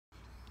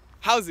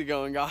How's it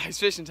going, guys?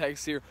 Fishing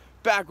Tex here,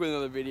 back with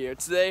another video.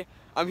 Today,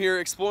 I'm here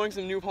exploring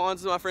some new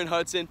ponds with my friend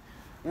Hudson.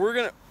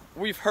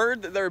 We've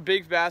heard that there are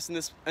big bass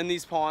in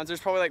these ponds.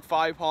 There's probably like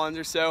 5 ponds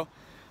or so.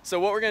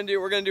 So what we're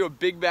gonna do a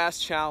big bass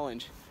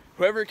challenge.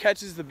 Whoever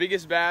catches the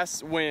biggest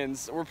bass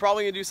wins. We're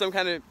probably gonna do some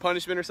kind of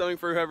punishment or something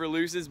for whoever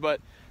loses,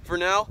 but for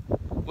now,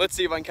 let's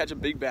see if I can catch a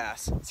big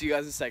bass. See you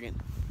guys in a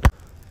second.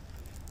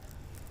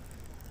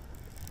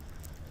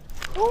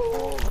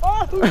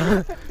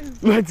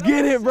 Let's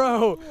get it,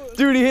 bro.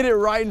 Dude, he hit it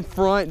right in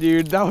front,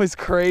 dude. That was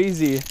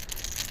crazy.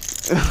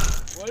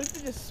 What if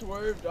it just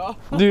swerved off?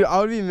 Dude, I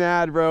would be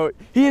mad, bro.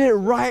 He hit it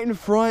right in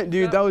front,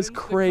 dude. That was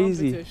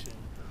crazy.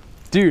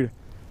 Dude,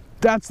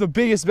 that's the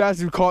biggest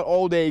bass we've caught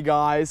all day,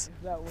 guys.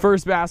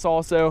 First bass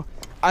also.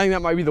 I think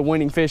that might be the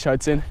winning fish,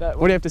 Hudson. What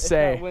do you have to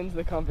say? If that wins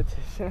the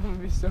competition, I'm gonna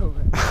be so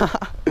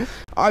mad.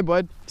 All right,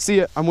 bud. See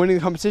ya. I'm winning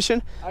the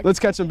competition. Let's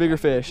catch some bigger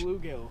fish.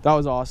 Bluegill. That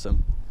was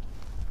awesome.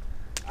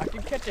 I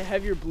could catch a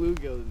heavier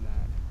bluegill than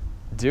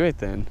that. Do it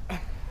then.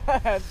 All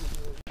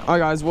right,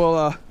 guys.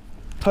 Well,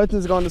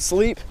 Hudson's gone to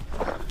sleep,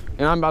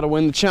 and I'm about to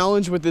win the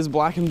challenge with this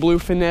black and blue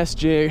finesse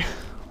jig.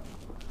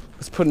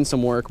 Let's put in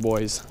some work,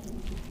 boys.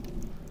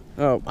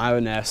 Oh, I have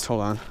a nest.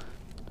 Hold on.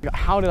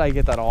 How did I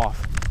get that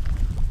off?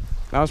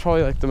 That was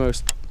probably like the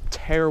most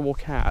terrible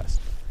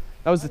cast.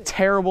 That was the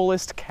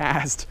terriblest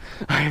cast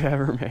I've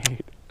ever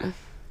made.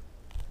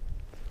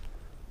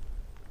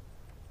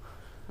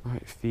 All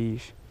right,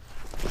 fish.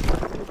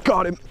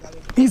 Got him.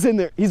 He's in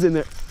there. He's in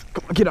there.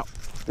 Come on, get out.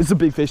 It's a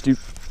big fish, dude.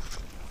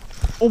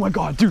 Oh my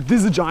God, dude, this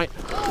is a giant.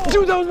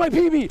 Dude, that was my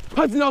PB.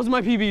 Hudson, that was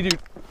my PB, dude.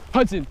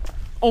 Hudson.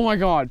 Oh my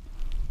God.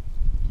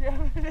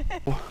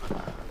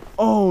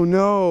 Oh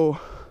no.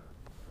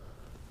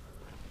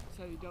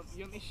 So you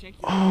want me to shake you?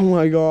 Oh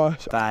my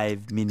gosh.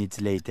 5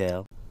 minutes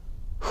later.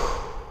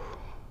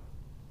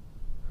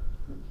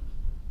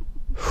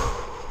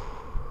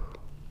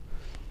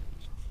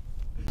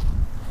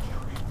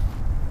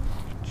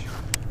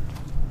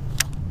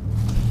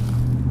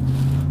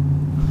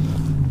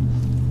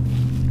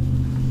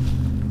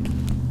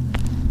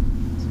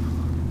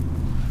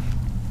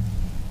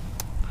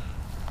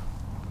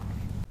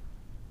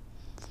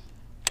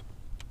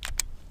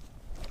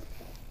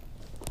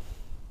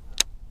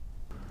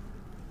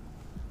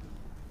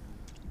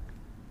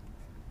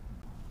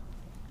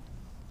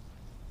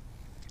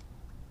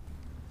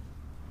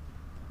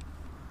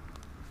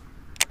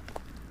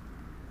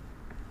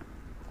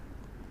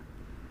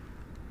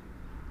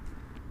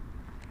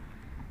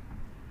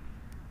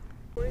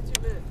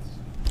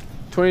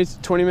 Minutes.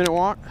 20 minute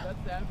walk. That's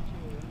the average.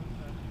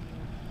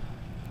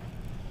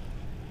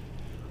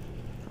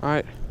 All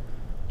right.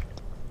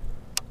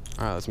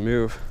 All right, let's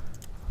move.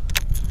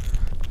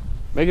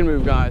 Make a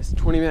move, guys.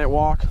 20-minute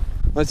walk.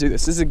 Let's do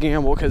this. This is a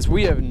gamble because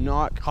we have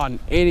not caught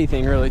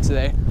anything really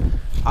today.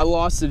 I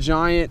lost a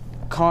giant,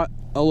 caught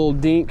a little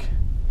dink.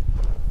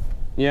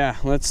 Yeah,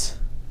 let's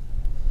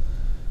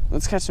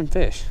catch some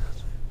fish.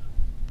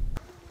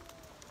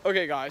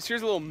 Okay, guys,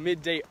 here's a little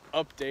midday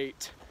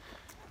update.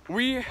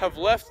 We have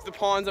left the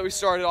ponds that we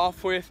started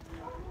off with,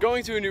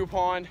 going to a new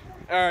pond,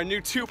 new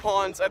 2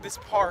 ponds at this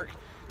park,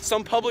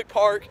 some public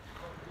park.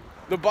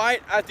 The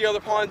bite at the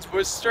other ponds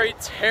was straight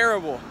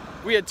terrible.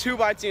 We had 2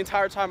 bites the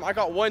entire time. I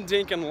got 1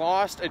 dink and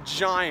lost a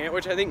giant,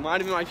 which I think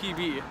might have been my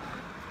PB.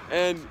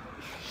 And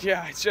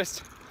yeah,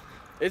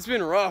 it's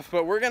been rough,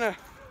 but we're gonna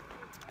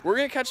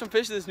catch some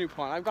fish in this new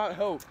pond. I've got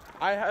hope.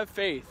 I have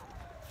faith.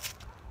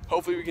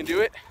 Hopefully we can do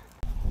it.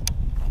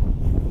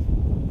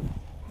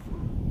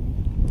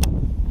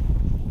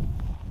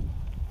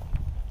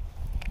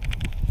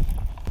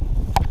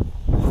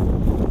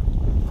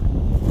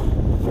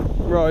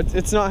 Bro,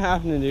 it's not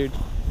happening, dude.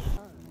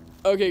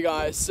 Okay,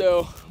 guys,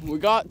 so we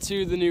got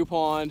to the new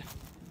pond,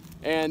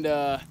 and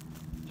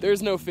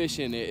there's no fish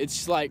in it. It's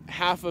just like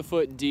half a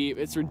foot deep.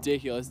 It's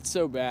ridiculous. It's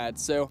so bad.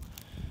 So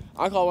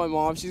I called my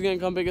mom. She's gonna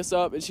come pick us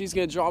up, and she's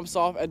gonna drop us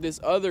off at this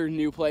other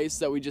new place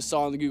that we just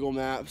saw on the Google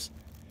Maps.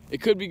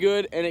 It could be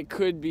good, and it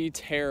could be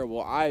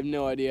terrible. I have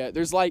no idea.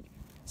 There's like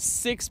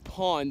 6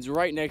 ponds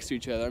right next to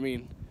each other. I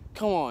mean,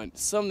 come on,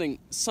 something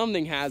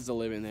has to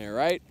live in there,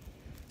 right?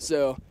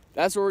 So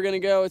that's where we're gonna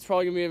go. It's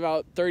probably gonna be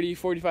about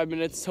 30-45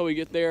 minutes until we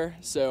get there.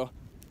 So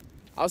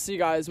I'll see you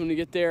guys when we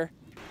get there.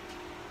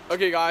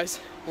 Okay, guys,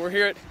 we're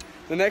here at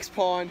the next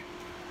pond.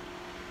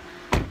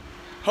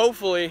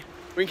 Hopefully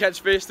we can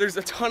catch fish. There's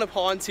a ton of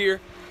ponds here.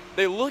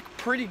 They look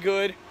pretty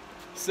good.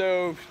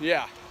 So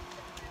yeah,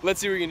 let's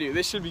see what we can do.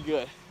 This should be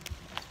good.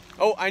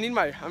 Oh, I need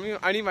my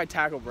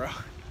tackle, bro.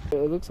 It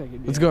looks like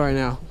it. Let's go right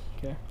now.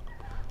 Okay.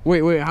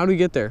 Wait, how do we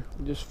get there?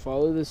 Just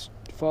follow this.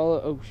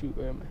 Oh shoot,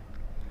 where am I?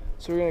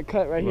 So we're gonna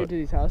cut right here to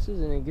these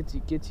houses, and it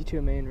gets you to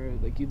a main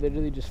road. Like you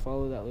literally just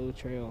follow that little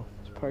trail.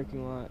 It's a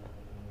parking lot.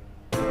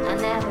 I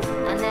know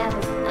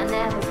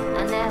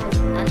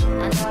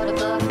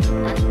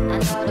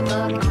the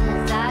book.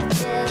 Side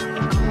chill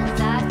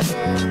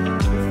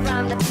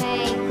from the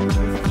pain.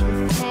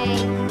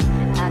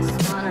 I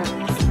just wanna.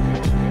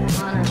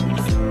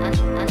 I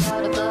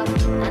know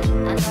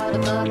the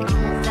book.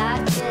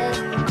 Side chill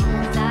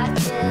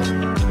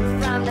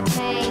from the pain.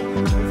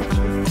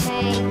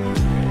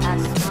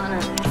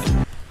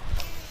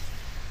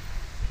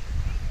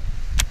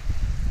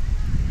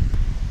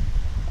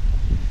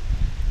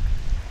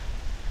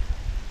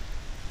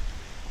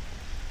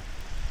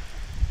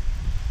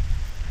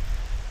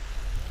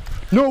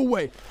 No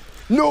way.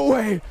 No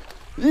way.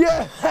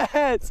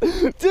 Yes.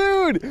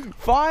 Dude,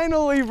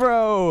 finally,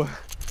 bro.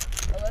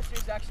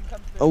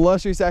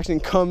 Illustrious action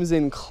comes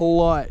in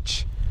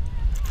clutch.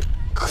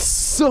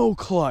 So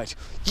clutch.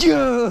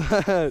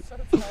 Yes.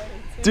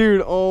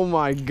 Dude, oh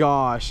my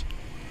gosh.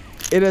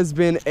 It has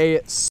been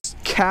a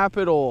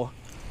capital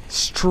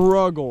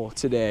struggle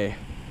today.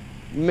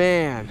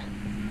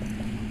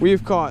 Man.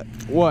 We've caught,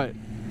 what?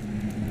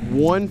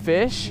 One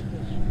fish?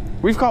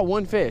 We've caught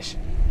one fish.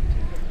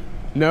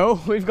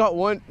 No, we've got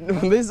one.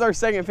 This is our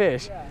second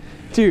fish.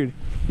 Dude,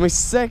 my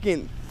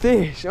second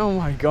fish. Oh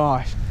my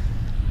gosh.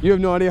 You have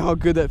no idea how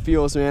good that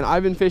feels, man.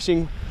 I've been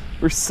fishing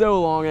for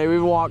so long.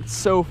 We've walked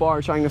so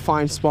far trying to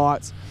find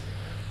spots.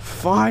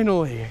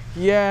 Finally,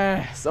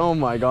 yes. Oh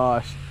my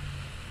gosh.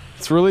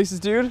 Let's release this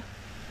dude.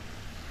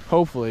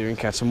 Hopefully we can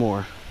catch some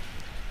more.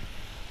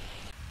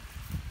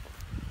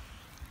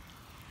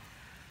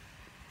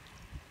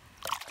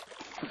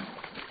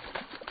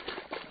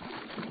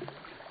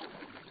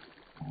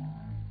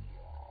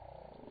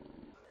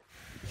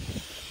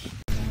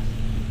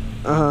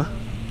 Uh-huh.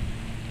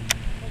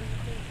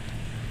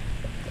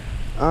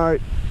 All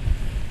right.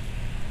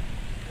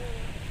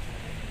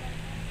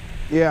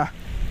 Yeah.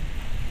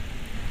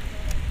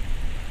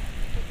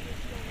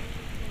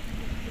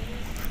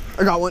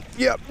 I got one.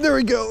 Yep, there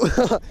we go.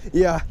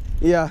 Yeah,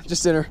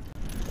 just dinner.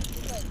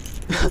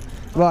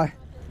 Bye.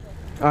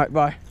 All right,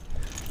 bye.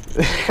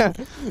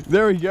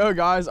 There we go,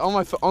 guys. On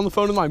the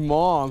phone with my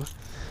mom.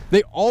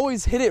 They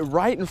always hit it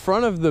right in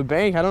front of the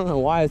bank. I don't know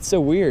why. It's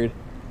so weird.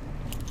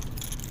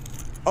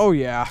 Oh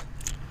yeah.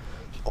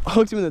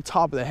 Hooked him in the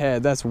top of the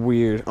head. That's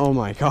weird. Oh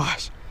my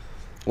gosh.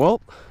 Well,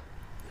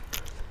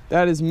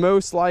 that is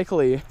most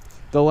likely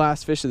the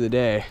last fish of the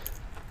day.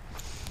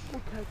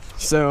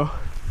 So,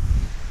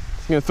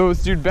 I'm gonna throw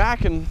this dude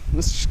back and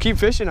let's just keep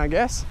fishing, I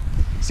guess.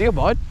 See ya,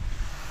 bud.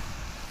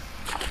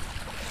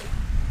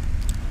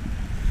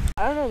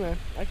 I don't know, man.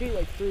 I could eat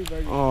like 3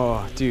 burgers.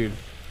 Oh, dude.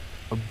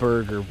 A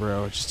burger,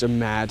 bro. Just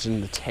imagine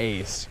the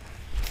taste.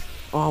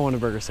 Oh, I want a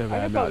burger so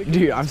bad. No,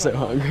 dude, I'm so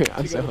hungry.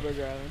 I'm so hungry.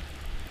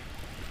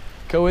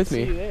 Go with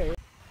me.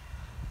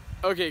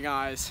 Okay,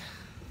 guys.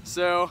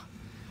 So,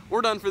 we're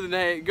done for the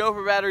day.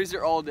 GoPro batteries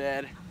are all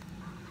dead.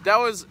 That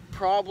was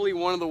probably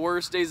one of the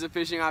worst days of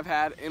fishing I've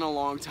had in a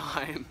long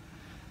time.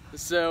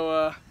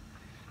 So,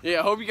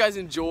 yeah, hope you guys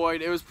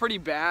enjoyed. It was pretty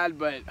bad,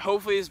 but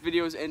hopefully this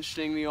video is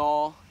interesting to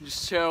y'all.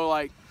 Just show,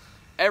 like,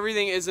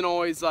 everything isn't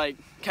always, like,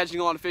 catching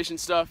a lot of fish and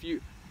stuff.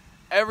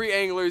 Every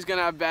angler is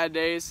gonna have bad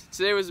days.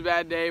 Today was a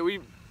bad day. I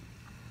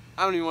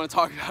don't even want to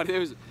talk about it. It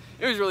was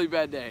a really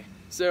bad day.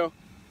 So,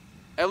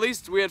 at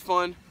least we had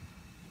fun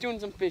doing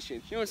some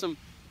fishing, doing some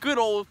good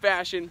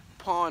old-fashioned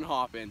pond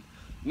hopping.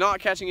 Not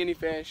catching any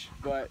fish,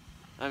 but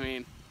I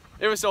mean,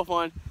 it was still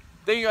fun.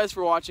 Thank you guys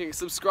for watching.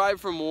 Subscribe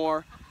for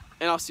more,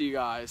 and I'll see you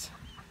guys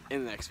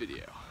in the next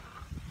video.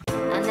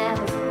 I know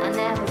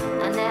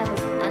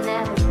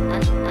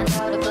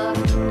the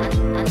book.